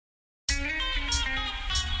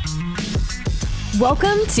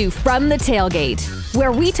Welcome to From the Tailgate,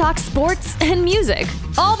 where we talk sports and music.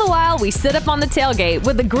 All the while we sit up on the tailgate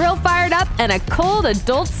with the grill fired up and a cold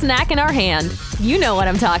adult snack in our hand. You know what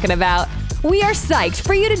I'm talking about. We are psyched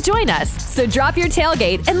for you to join us, so drop your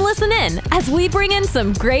tailgate and listen in as we bring in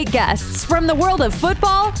some great guests from the world of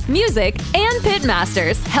football, music, and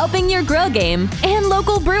pitmasters, helping your grill game, and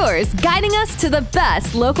local brewers guiding us to the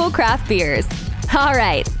best local craft beers. All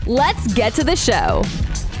right, let's get to the show.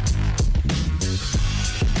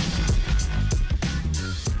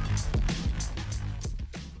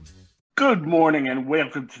 Good morning and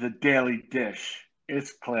welcome to the Daily Dish.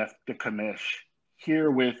 It's Cliff the Commish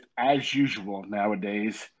here with, as usual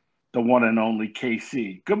nowadays, the one and only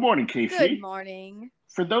KC. Good morning, KC. Good morning.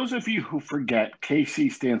 For those of you who forget,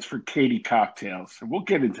 KC stands for Katie Cocktails, and we'll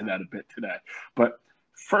get into that a bit today. But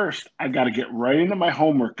first, I got to get right into my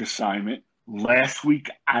homework assignment. Last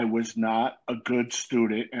week, I was not a good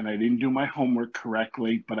student, and I didn't do my homework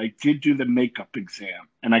correctly, but I did do the makeup exam,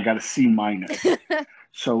 and I got a C-.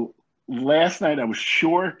 So last night, I was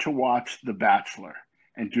sure to watch The Bachelor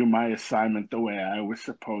and do my assignment the way I was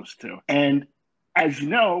supposed to. And as you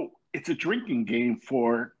know, it's a drinking game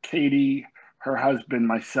for Katie, her husband,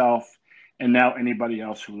 myself, and now anybody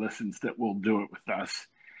else who listens that will do it with us.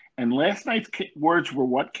 And last night's words were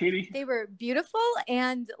what, Katie? They were beautiful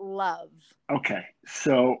and love. Okay,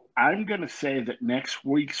 so I'm going to say that next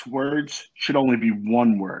week's words should only be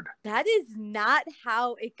one word. That is not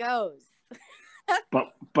how it goes.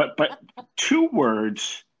 But two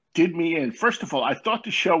words did me in. First of all, I thought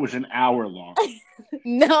the show was an hour long.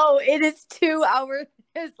 No, it is 2 hours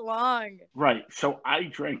long. Right. So I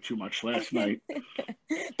drank too much last night.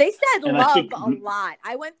 They said And love a lot.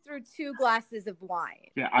 I went through 2 glasses of wine.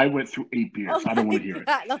 Yeah, I went through 8 beers. Oh I don't want to hear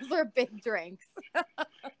God, it. those were big drinks.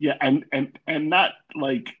 Yeah, and not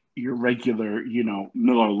like your regular,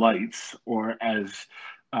 Miller Lights, or as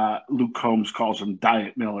Luke Combs calls them,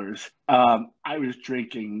 Diet Millers. I was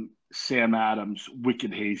drinking Sam Adams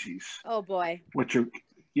Wicked Hazies. Oh boy. Which are,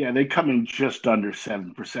 they come in just under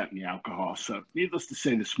 7% in the alcohol. So needless to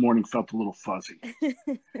say, this morning felt a little fuzzy.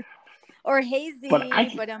 Or hazy,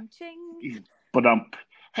 ching.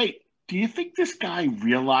 Hey, do you think this guy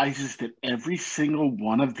realizes that every single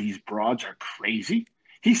one of these broads are crazy?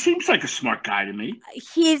 He seems like a smart guy to me.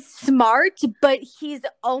 He's smart, but he's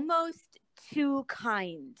almost too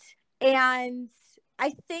kind. And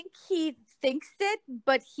I think he thinks it,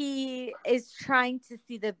 but he is trying to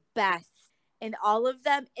see the best in all of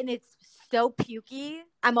them. And it's so pukey.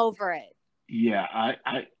 I'm over it. Yeah,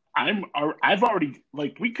 I've already,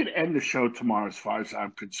 we could end the show tomorrow as far as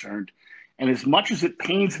I'm concerned. And as much as it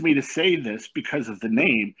pains me to say this because of the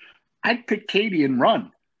name, I'd pick Katie and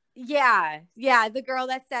run. Yeah. The girl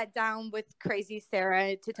that sat down with crazy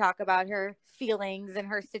Sarah to talk about her feelings and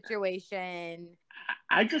her situation.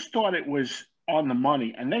 I just thought it was on the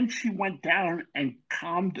money. And then she went down and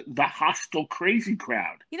calmed the hostile, crazy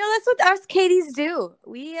crowd. That's what us Katies do.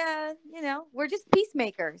 We, we're just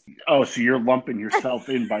peacemakers. Oh, so you're lumping yourself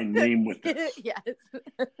in by name with this. Yes.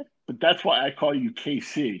 But that's why I call you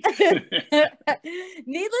KC.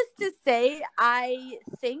 Needless to say, I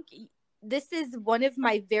think this is one of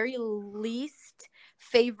my very least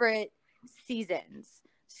favorite seasons.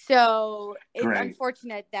 So it's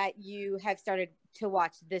unfortunate that you have started to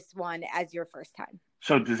watch this one as your first time.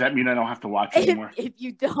 So does that mean I don't have to watch anymore? If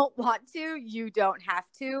you don't want to, you don't have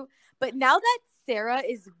to. But now that Sarah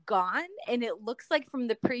is gone, and it looks like from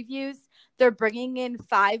the previews, they're bringing in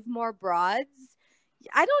 5 more broads.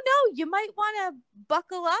 I don't know. You might want to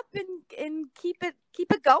buckle up and keep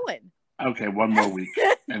it going. Okay, one more week.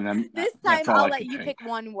 And then this time I'll let you pick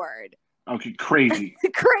one word. Okay, crazy.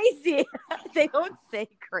 Crazy. They don't say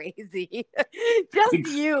crazy. Just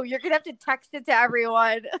you. You're going to have to text it to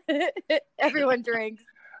everyone. Everyone drinks.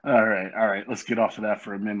 All right. Let's get off of that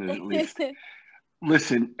for a minute at least.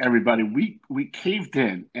 Listen, everybody, we caved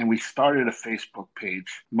in and we started a Facebook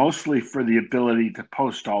page, mostly for the ability to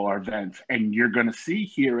post all our events. And you're going to see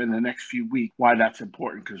here in the next few weeks why that's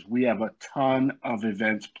important, because we have a ton of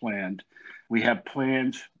events planned. We have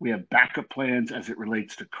plans, we have backup plans as it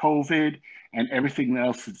relates to COVID and everything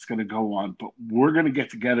else that's going to go on. But we're going to get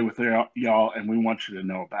together with y'all, and we want you to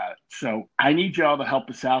know about it. So I need y'all to help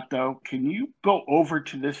us out, though. Can you go over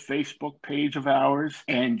to this Facebook page of ours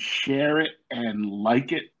and share it and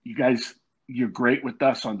like it? You guys, you're great with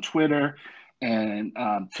us on Twitter and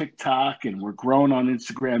TikTok, and we're growing on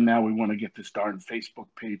Instagram now. We want to get this darn Facebook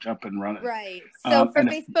page up and running. Right. So for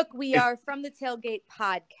Facebook, we are From the Tailgate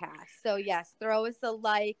Podcast. So yes, throw us a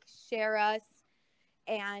like, share us.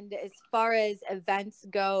 And as far as events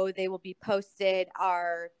go, they will be posted.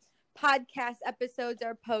 Our podcast episodes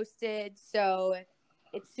are posted. So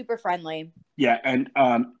it's super friendly. Yeah. And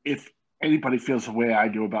if anybody feels the way I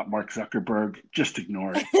do about Mark Zuckerberg, just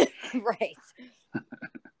ignore it. Right.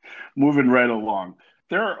 Moving right along.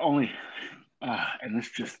 There are only, and this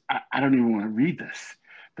just, I don't even want to read this.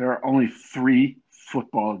 There are only 3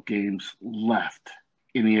 football games left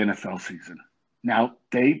in the NFL season. Now,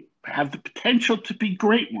 they have the potential to be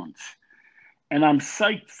great ones. And I'm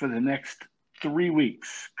psyched for the next 3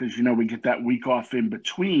 weeks because, we get that week off in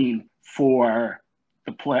between for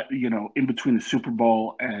the play, in between the Super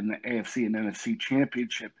Bowl and the AFC and NFC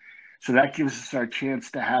championship. So that gives us our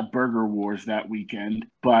chance to have Burger Wars that weekend,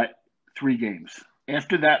 but 3 games.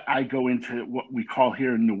 After that, I go into what we call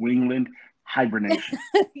here in New England hibernation.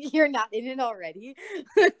 You're not in it already.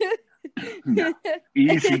 No.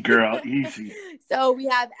 Easy, girl, easy. So we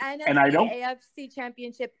have NFC, and AFC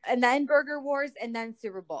championship, and then Burger Wars, and then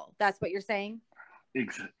Super Bowl. That's what you're saying?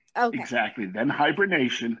 Okay. Exactly. Then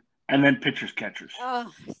hibernation, and then pitchers catchers.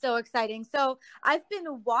 Oh, so exciting. So I've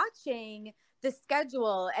been watching the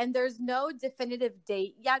schedule, and there's no definitive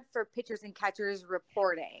date yet for pitchers and catchers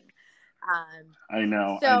reporting. I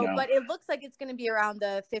know. But it looks like it's going to be around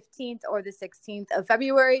the 15th or the 16th of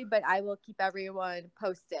February, but I will keep everyone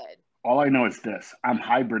posted. All I know is this. I'm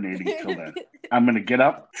hibernating till then. I'm going to get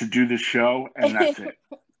up to do this show, and that's it.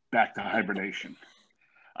 Back to hibernation.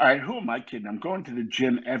 All right, who am I kidding? I'm going to the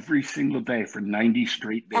gym every single day for 90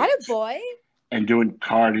 straight days. Attaboy. And doing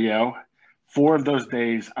cardio. 4 of those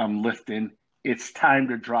days, I'm lifting. It's time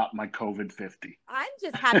to drop my COVID 50. I'm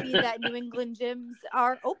just happy that New England gyms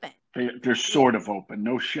are open. They're sort of open.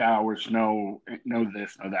 No showers, no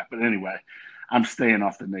this, no that. But anyway, I'm staying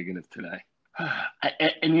off the negative today.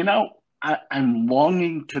 I'm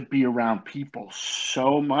longing to be around people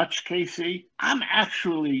so much, Casey. I'm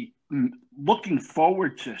actually looking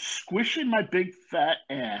forward to squishing my big fat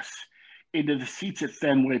ass into the seats at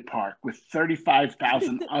Fenway Park with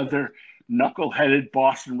 35,000 other knuckleheaded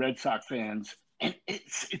Boston Red Sox fans. And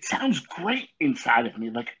it sounds great inside of me.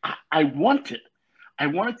 Like, I want it. I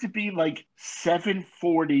want it to be like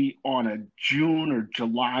 7:40 on a June or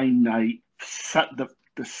July night.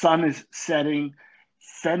 The sun is setting.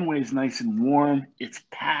 Fenway's nice and warm. It's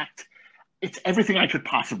packed. It's everything I could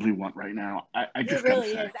possibly want right now. I just it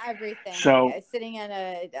really is everything. So sitting in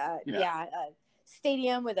a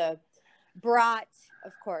stadium with a brat,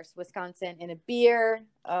 of course, Wisconsin, and a beer.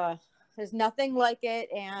 There's nothing like it,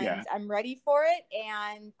 and I'm ready for it,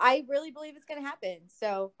 and I really believe it's going to happen.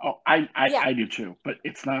 So, I do too, but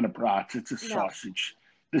it's not a brat; it's a sausage.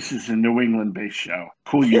 This is a New England-based show.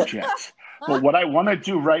 Cool, you Jets. But what I want to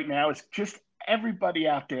do right now is just everybody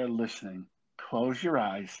out there listening, close your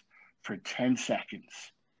eyes for 10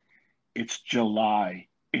 seconds. It's July.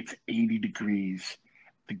 It's 80 degrees.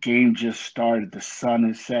 The game just started. The sun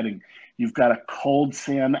is setting. You've got a cold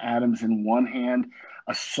Sam Adams in one hand,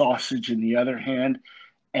 a sausage in the other hand,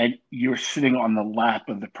 and you're sitting on the lap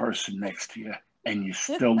of the person next to you, and you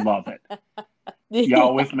still love it.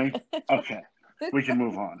 Y'all with me? Okay, we can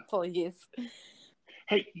move on. Please.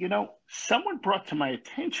 Hey, someone brought to my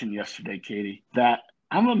attention yesterday, Katie, that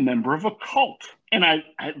I'm a member of a cult. And I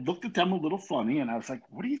looked at them a little funny, and I was like,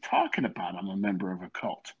 what are you talking about? I'm a member of a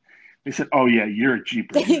cult. They said, oh, yeah, you're a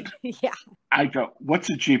Jeeper. Yeah. I go, what's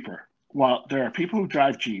a Jeeper? Well, there are people who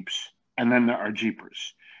drive Jeeps, and then there are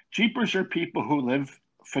Jeepers. Jeepers are people who live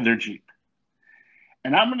for their Jeep.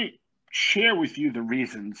 And I'm going to share with you the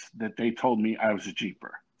reasons that they told me I was a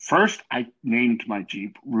Jeeper. First, I named my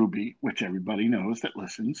Jeep Ruby, which everybody knows that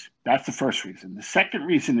listens. That's the first reason. The second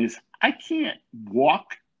reason is I can't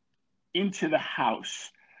walk into the house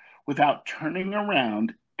without turning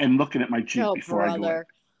around and looking at my Jeep before I go in.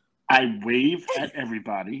 I wave at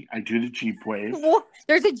everybody. I do the Jeep wave.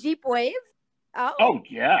 There's a Jeep wave? Oh,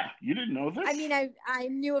 yeah. You didn't know this? I mean, I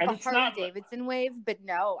knew of a Harley-Davidson wave, but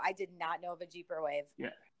no, I did not know of a Jeeper wave. Yeah.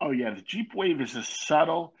 Oh, yeah. The Jeep wave is a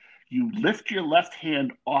subtle. You lift your left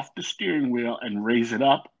hand off the steering wheel and raise it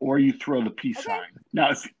up, or you throw the peace sign.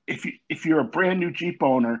 Now, if you're a brand new Jeep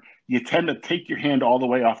owner, you tend to take your hand all the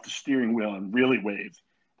way off the steering wheel and really wave.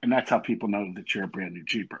 And that's how people know that you're a brand new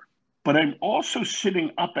Jeeper. But I'm also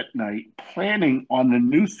sitting up at night planning on the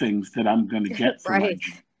new things that I'm going to get for my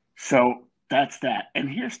Jeep. So that's that. And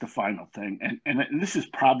here's the final thing. And this is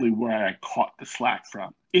probably where I caught the slack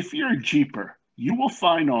from. If you're a Jeeper, you will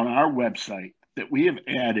find on our website that we have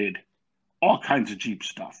added all kinds of Jeep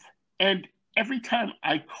stuff. And every time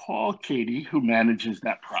I call Katie, who manages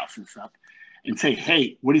that process up, and say,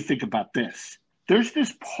 hey, what do you think about this? There's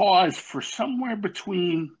this pause for somewhere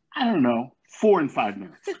between, 4 and 5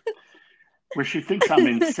 minutes where she thinks I'm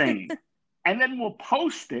insane. And then we'll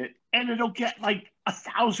post it, and it'll get like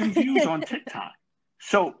 1,000 views on TikTok.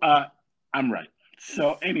 So I'm right.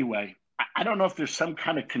 So anyway, I don't know if there's some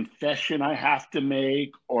kind of confession I have to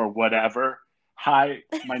make or whatever. Hi,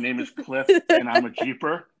 my name is Cliff, and I'm a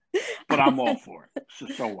Jeeper, but I'm all for it.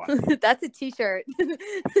 So what? That's a t-shirt.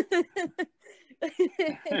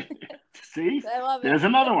 See? I love it. There's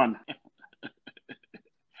another one.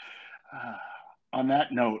 On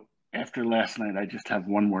that note, after last night, I just have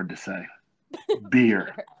one word to say.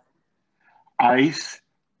 Beer. Ice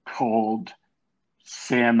cold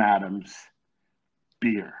Sam Adams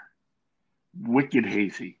beer. Wicked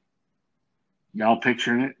hazy. Y'all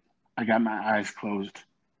picturing it? I got my eyes closed.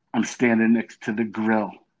 I'm standing next to the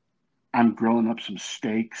grill. I'm grilling up some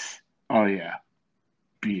steaks. Oh, yeah.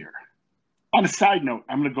 Beer. On a side note,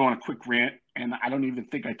 I'm going to go on a quick rant, and I don't even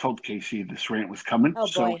think I told Casey this rant was coming. Oh,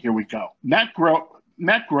 so boy. here we go. Matt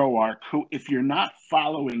Groark, who, if you're not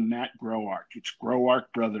following Matt Groark, it's Groark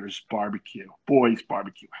Brothers Barbecue, Boys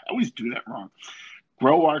Barbecue. I always do that wrong.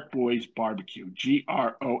 Groark Boys Barbecue,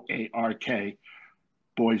 Groark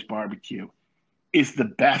Boys Barbecue, is the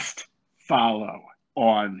best follow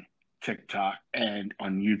on TikTok and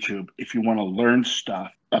on YouTube if you want to learn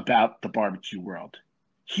stuff about the barbecue world.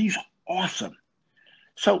 He's awesome.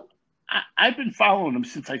 So I've been following him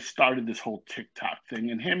since I started this whole TikTok thing,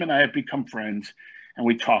 and him and I have become friends, and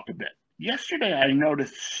we talk a bit. Yesterday, I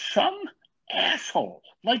noticed some asshole,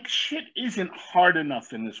 like shit isn't hard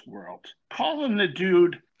enough in this world, calling the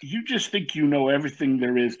dude, you just think you know everything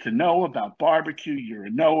there is to know about barbecue, you're a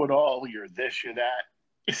know-it-all, you're this, you're that.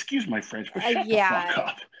 Excuse my French, but shut the fuck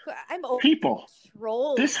up. I'm People,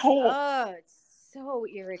 trolls. this whole... Oh, it's so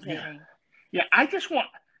irritating. Yeah, I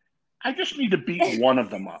just need to beat one of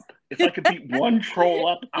them up. If I could beat one troll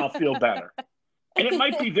up, I'll feel better. And it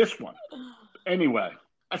might be this one. Anyway,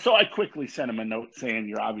 so I quickly sent him a note saying,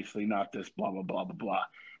 you're obviously not this, blah, blah, blah, blah, blah.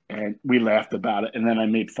 And we laughed about it. And then I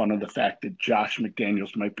made fun of the fact that Josh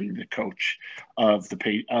McDaniels might be the coach of the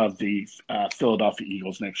Philadelphia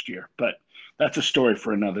Eagles next year. But that's a story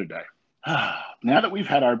for another day. Now that we've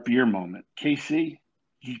had our beer moment, Casey,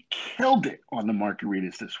 you killed it on the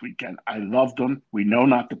margaritas this weekend. I loved them. We know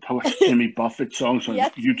not to post Jimmy Buffett songs on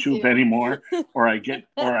YouTube anymore, or I get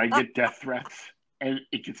death threats, and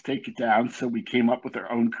it gets taken down. So we came up with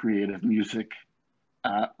our own creative music.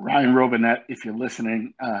 Ryan Robinette, if you're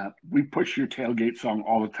listening, we push your tailgate song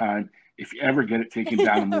all the time. If you ever get it taken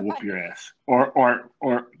down, I'm gonna whoop your ass,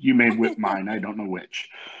 or you may whip mine. I don't know which.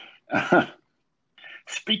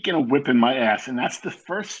 Speaking of whipping my ass, and that's the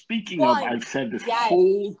first speaking of I've said this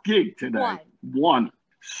whole gig today. One.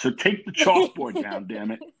 So take the chalkboard down,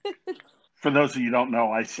 damn it. For those of you who don't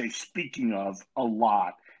know, I say speaking of a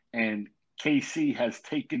lot. And Casey has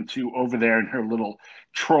taken to over there in her little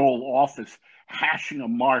troll office, hashing a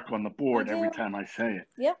mark on the board every time I say it.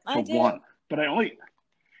 Yep, so I do. One. But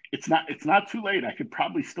it's not too late. I could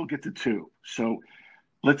probably still get to two. So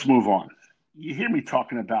let's move on. You hear me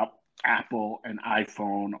talking about Apple and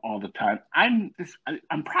iPhone all the time. I'm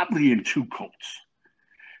probably in two coats.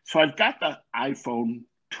 So I've got the iPhone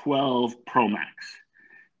 12 Pro Max,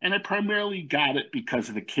 and I primarily got it because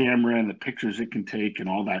of the camera and the pictures it can take and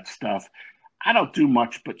all that stuff. I don't do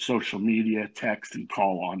much but social media, text, and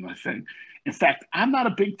call on my thing. In fact, I'm not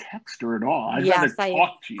a big texter at all. I'd rather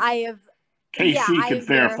talk to you. Casey could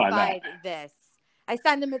verify that. This. I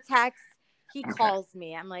send him a text. He calls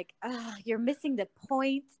me. I'm like, oh, you're missing the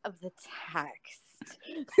point of the text.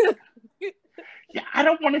 Yeah, I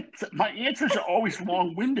don't want to. My answers are always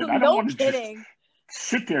long-winded. I don't want to just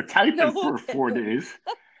sit there typing for 4 days.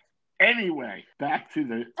 Anyway, back to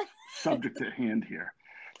the subject at hand here.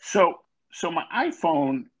 So my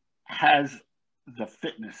iPhone has the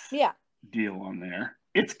fitness deal on there.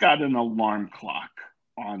 It's got an alarm clock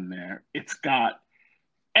on there. It's got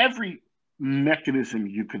every mechanism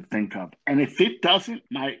you could think of, and if it doesn't,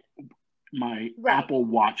 my Apple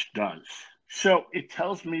Watch does. So it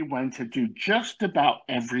tells me when to do just about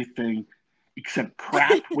everything except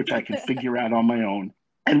crap, which I can figure out on my own,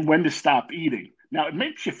 and when to stop eating. Now, it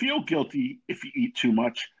makes you feel guilty if you eat too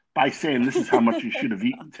much by saying this is how much you should have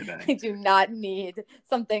eaten today. I do not need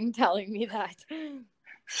something telling me that.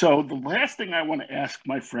 So the last thing I want to ask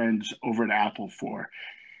my friends over at Apple for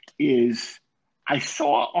is, I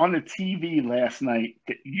saw on the TV last night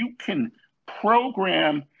that you can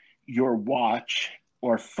program your watch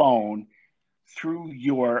or phone through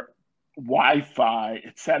your Wi-Fi,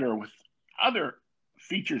 et cetera, with other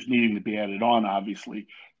features needing to be added on, obviously,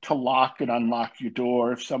 to lock and unlock your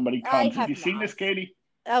door if somebody comes. Have you seen this, Katie?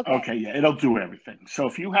 Okay, yeah, it'll do everything. So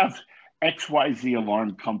if you have XYZ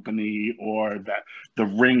alarm company or the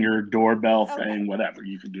Ringer doorbell thing, whatever,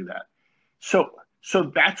 you can do that. So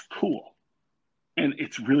So that's cool. And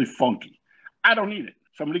it's really funky. I don't need it.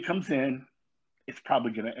 Somebody comes in, it's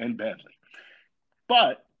probably going to end badly.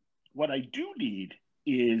 But what I do need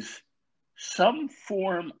is some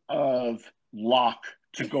form of lock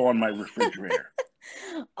to go on my refrigerator.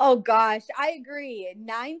 Oh, gosh. I agree.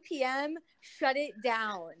 9 p.m., shut it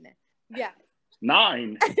down. Yes.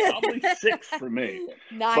 9, probably 6 for me.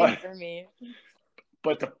 9 for me.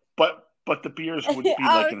 But the beers would be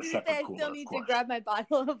like in a separate cooler. I still need to grab my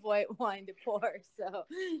bottle of white wine to pour. So.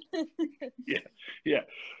 Yeah.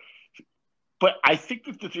 But I think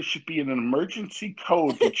that there should be an emergency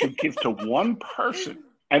code that you give to one person.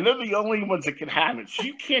 And they're the only ones that can have it. So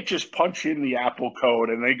you can't just punch in the Apple code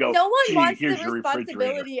and they go, no one wants the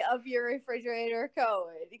responsibility of your refrigerator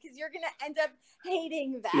code because you're going to end up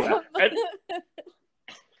hating them. Yeah.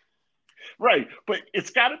 Right. But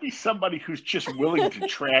it's got to be somebody who's just willing to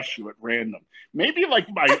trash you at random. Maybe like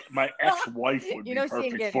my ex-wife would be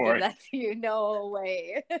perfect for it. That to you. No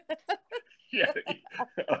way. Yeah.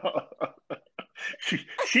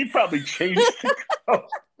 She probably changed the code.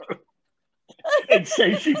 And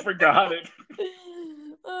say she forgot it.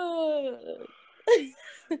 All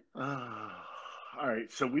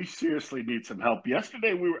right, so we seriously need some help.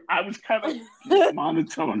 Yesterday I was kind of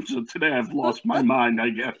monotone, so today I've lost my mind,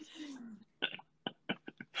 I guess.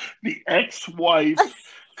 The ex-wife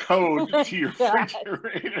code to your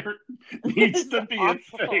refrigerator needs to be a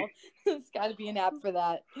thing. There's got to be an app for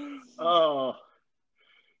that. Oh.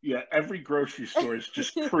 Yeah, every grocery store is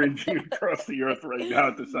just cringing across the earth right now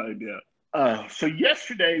at this idea. So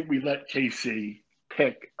yesterday we let Casey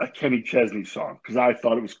pick a Kenny Chesney song because I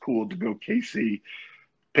thought it was cool to go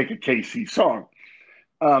pick a Casey song.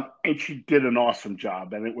 And she did an awesome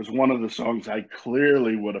job. And it was one of the songs I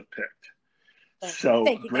clearly would have picked. So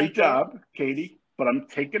great job, Katie. But I'm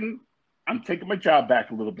taking my job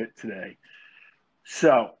back a little bit today.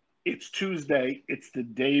 So it's Tuesday. It's the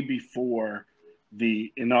day before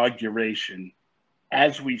the inauguration.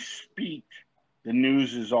 As we speak, the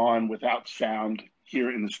news is on without sound here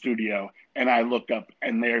in the studio, and I look up,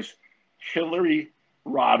 and there's Hillary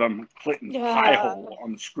Rodham Clinton pie hole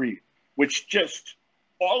on the screen, which just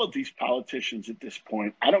all of these politicians at this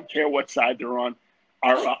point, I don't care what side they're on,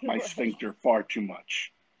 are up my sphincter far too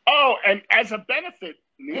much. Oh, and as a benefit,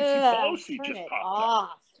 Nancy Pelosi just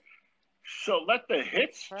popped up. So let the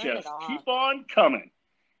hits just keep on coming.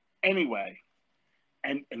 Anyway,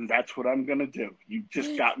 and that's what I'm going to do. You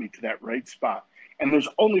just got me to that right spot. And there's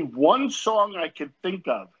only one song I could think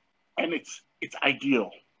of, and it's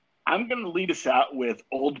ideal. I'm going to lead us out with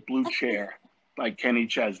Old Blue Chair by Kenny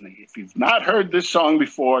Chesney. If you've not heard this song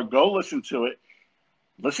before, go listen to it.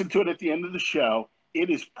 Listen to it at the end of the show. It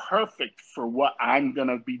is perfect for what I'm going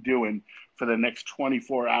to be doing for the next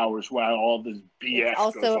 24 hours while all this BS goes on.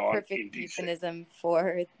 It's also a perfect euphemism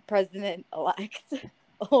for President-elect.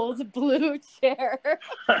 Old Blue Chair.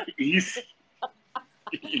 Easy.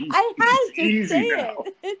 I had to say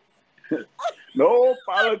it. No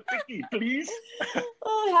politics, please.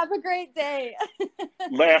 Oh, have a great day.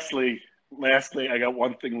 Lastly, I got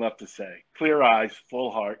one thing left to say. Clear eyes,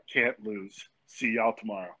 full heart, can't lose. See y'all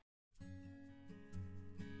tomorrow.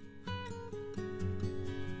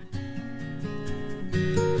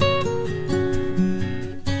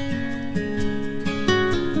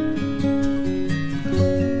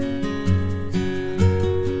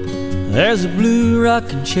 There's a blue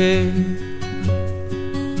rocking chair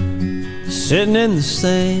sitting in the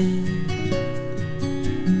sand,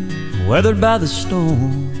 weathered by the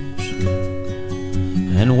storms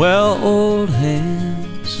and well-oiled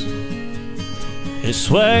hands. It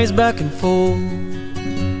sways back and forth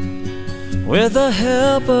with the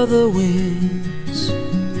help of the winds.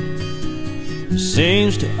 It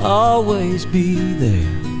seems to always be there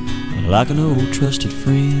like an old trusted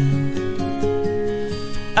friend.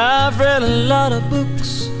 I've read a lot of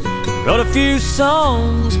books, wrote a few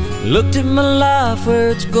songs, looked at my life, where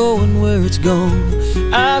it's going, where it's gone.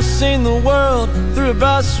 I've seen the world through a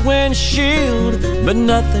bus windshield, but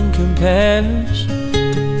nothing compares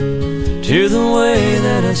to the way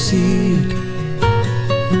that I see it,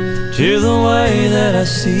 to the way that I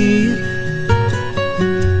see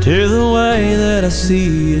it, to the way that I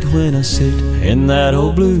see it when I sit in that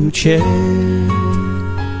old blue chair.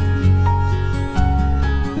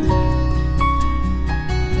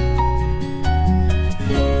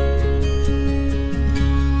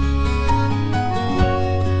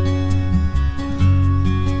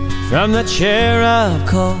 From that chair I've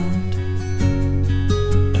caught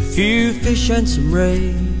a few fish and some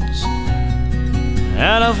rays,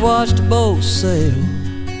 and I've watched a boat sail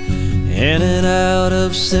in and out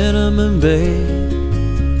of Cinnamon Bay.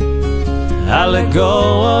 I let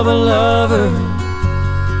go of a lover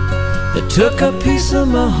that took a piece of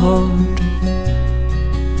my heart,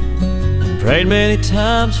 and prayed many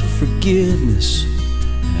times for forgiveness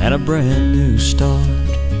and a brand new start.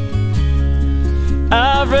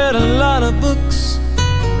 I've read a lot of books,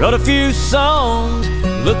 wrote a few songs,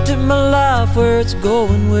 looked at my life, where it's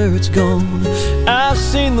going, where it's gone. I've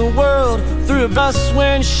seen the world through a bus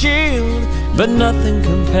windshield, but nothing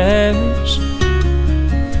compares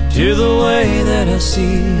to the way that I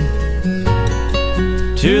see it,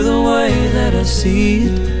 to the way that I see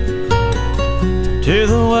it, to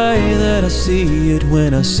the way that I see it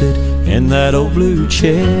when I sit in that old blue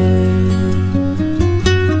chair.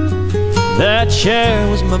 That chair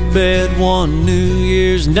was my bed one New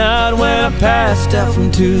Year's night when I passed out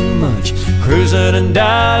from too much cruising and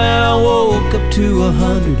died, and I woke up to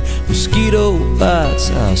 100 mosquito bites,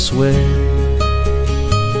 I swear.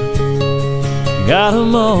 Got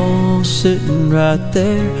 'em all sitting right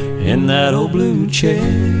there in that old blue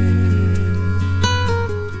chair.